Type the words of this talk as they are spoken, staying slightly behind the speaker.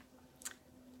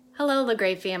Hello,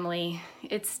 LaGrave family.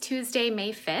 It's Tuesday,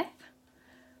 May 5th.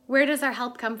 Where does our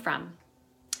help come from?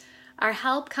 Our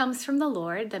help comes from the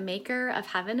Lord, the maker of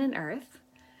heaven and earth,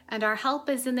 and our help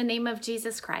is in the name of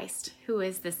Jesus Christ, who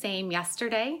is the same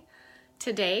yesterday,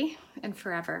 today, and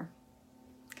forever.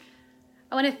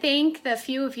 I want to thank the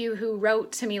few of you who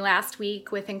wrote to me last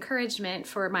week with encouragement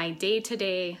for my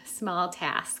day-to-day small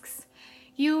tasks.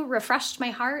 You refreshed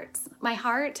my heart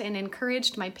and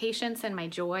encouraged my patience and my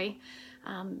joy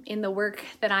in the work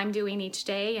that I'm doing each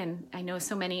day, and I know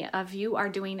so many of you are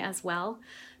doing as well.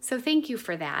 So thank you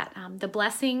for that. The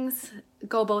blessings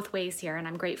go both ways here, and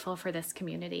I'm grateful for this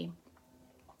community.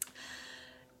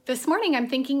 This morning I'm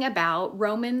thinking about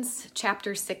Romans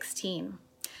chapter 16.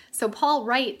 So Paul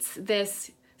writes this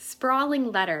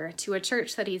sprawling letter to a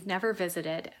church that he's never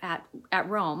visited at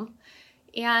Rome.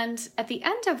 And at the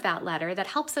end of that letter that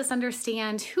helps us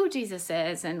understand who Jesus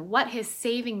is and what his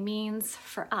saving means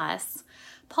for us,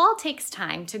 Paul takes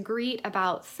time to greet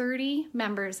about 30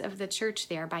 members of the church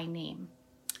there by name.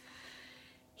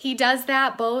 He does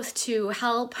that both to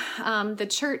help the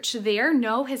church there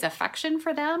know his affection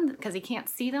for them because he can't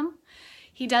see them.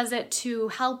 He does it to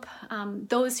help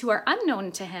those who are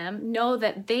unknown to him know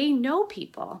that they know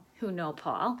people who know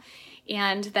Paul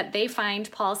and that they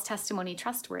find Paul's testimony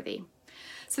trustworthy.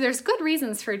 So there's good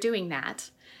reasons for doing that.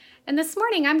 And this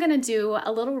morning I'm going to do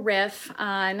a little riff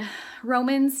on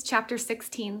Romans chapter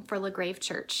 16 for LaGrave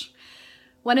Church.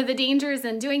 One of the dangers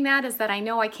in doing that is that I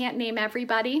know I can't name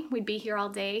everybody. We'd be here all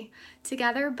day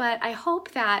together, but I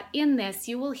hope that in this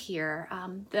you will hear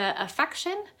the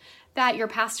affection that your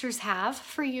pastors have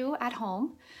for you at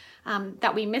home,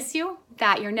 that we miss you,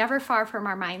 that you're never far from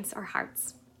our minds or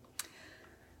hearts.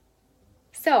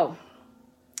 So,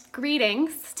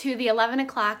 greetings to the 11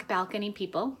 o'clock balcony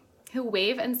people who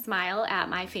wave and smile at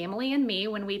my family and me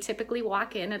when we typically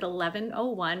walk in at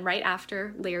 11:01 right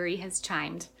after Larry has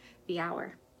chimed the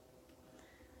hour.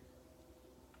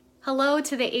 Hello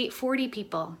to the 8:40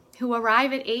 people who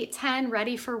arrive at 8:10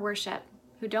 ready for worship,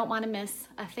 who don't want to miss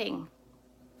a thing.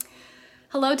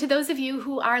 Hello to those of you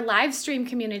who are live stream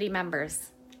community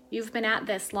members. You've been at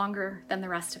this longer than the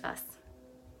rest of us.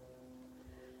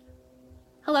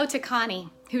 Hello to Connie,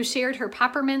 who shared her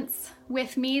peppermints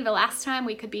with me the last time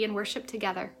we could be in worship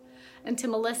together, and to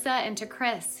Melissa and to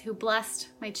Chris, who blessed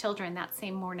my children that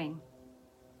same morning.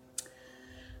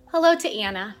 Hello to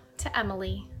Anna, to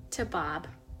Emily, to Bob,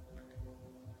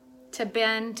 to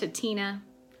Ben, to Tina,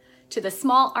 to the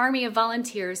small army of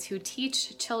volunteers who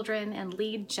teach children and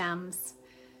lead GEMS,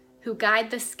 who guide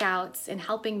the scouts in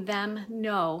helping them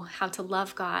know how to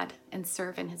love God and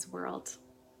serve in his world.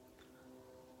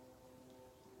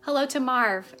 Hello to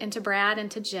Marv and to Brad and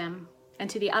to Jim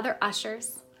and to the other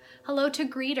ushers. Hello to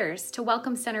greeters, to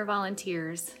Welcome Center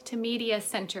volunteers, to Media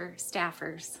Center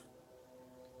staffers.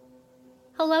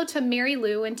 Hello to Mary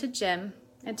Lou and to Jim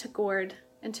and to Gord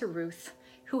and to Ruth,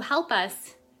 who help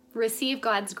us receive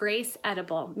God's grace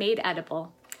made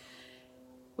edible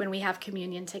when we have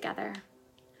communion together.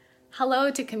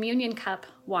 Hello to communion cup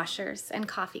washers and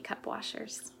coffee cup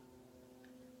washers.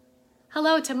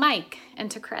 Hello to Mike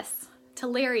and to Chris, to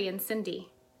Larry and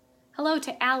Cindy. Hello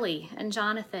to Allie and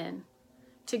Jonathan,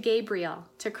 to Gabriel,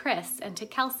 to Chris, and to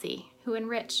Kelsey, who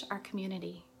enrich our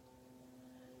community.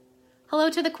 Hello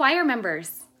to the choir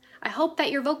members. I hope that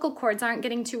your vocal cords aren't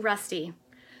getting too rusty.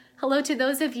 Hello to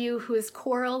those of you whose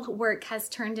choral work has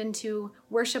turned into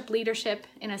worship leadership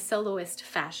in a soloist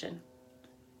fashion.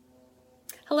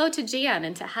 Hello to Jan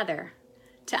and to Heather,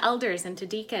 to elders and to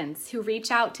deacons who reach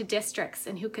out to districts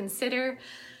and who consider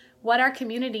what our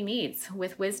community needs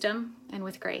with wisdom and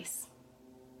with grace.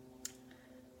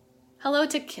 Hello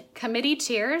to committee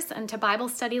chairs and to Bible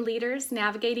study leaders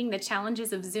navigating the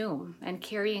challenges of Zoom and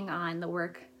carrying on the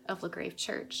work of LaGrave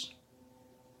Church.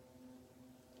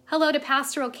 Hello to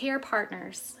pastoral care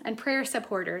partners and prayer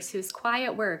supporters whose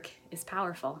quiet work is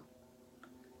powerful.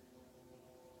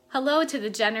 Hello to the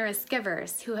generous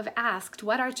givers who have asked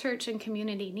what our church and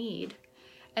community need,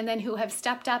 and then who have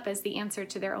stepped up as the answer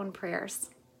to their own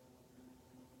prayers.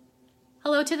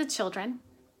 Hello to the children.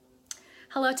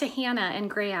 Hello to Hannah and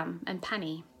Graham and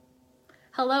Penny.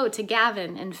 Hello to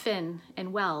Gavin and Finn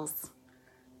and Wells.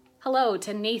 Hello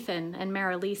to Nathan and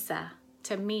Marilisa,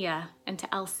 to Mia and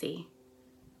to Elsie.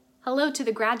 Hello to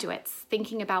the graduates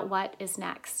thinking about what is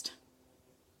next.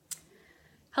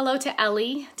 Hello to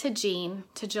Ellie, to Jean,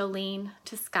 to Jolene,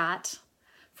 to Scott,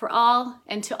 for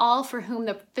all for whom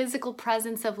the physical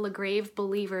presence of LaGrave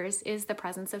believers is the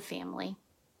presence of family.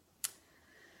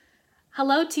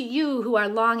 Hello to you who are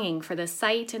longing for the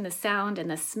sight and the sound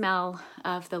and the smell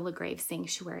of the LaGrave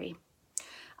Sanctuary.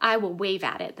 I will wave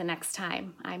at it the next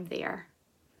time I'm there.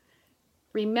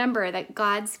 Remember that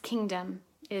God's kingdom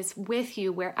is with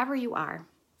you wherever you are,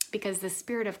 because the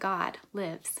Spirit of God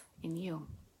lives in you.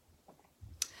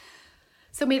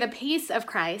 So may the peace of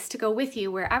Christ go with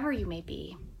you wherever you may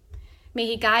be. May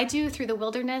he guide you through the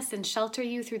wilderness and shelter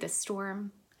you through the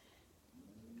storm.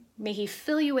 May he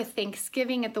fill you with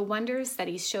thanksgiving at the wonders that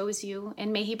he shows you,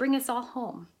 and may he bring us all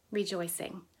home,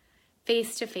 rejoicing,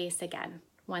 face to face again,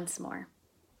 once more.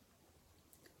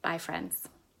 Bye, friends.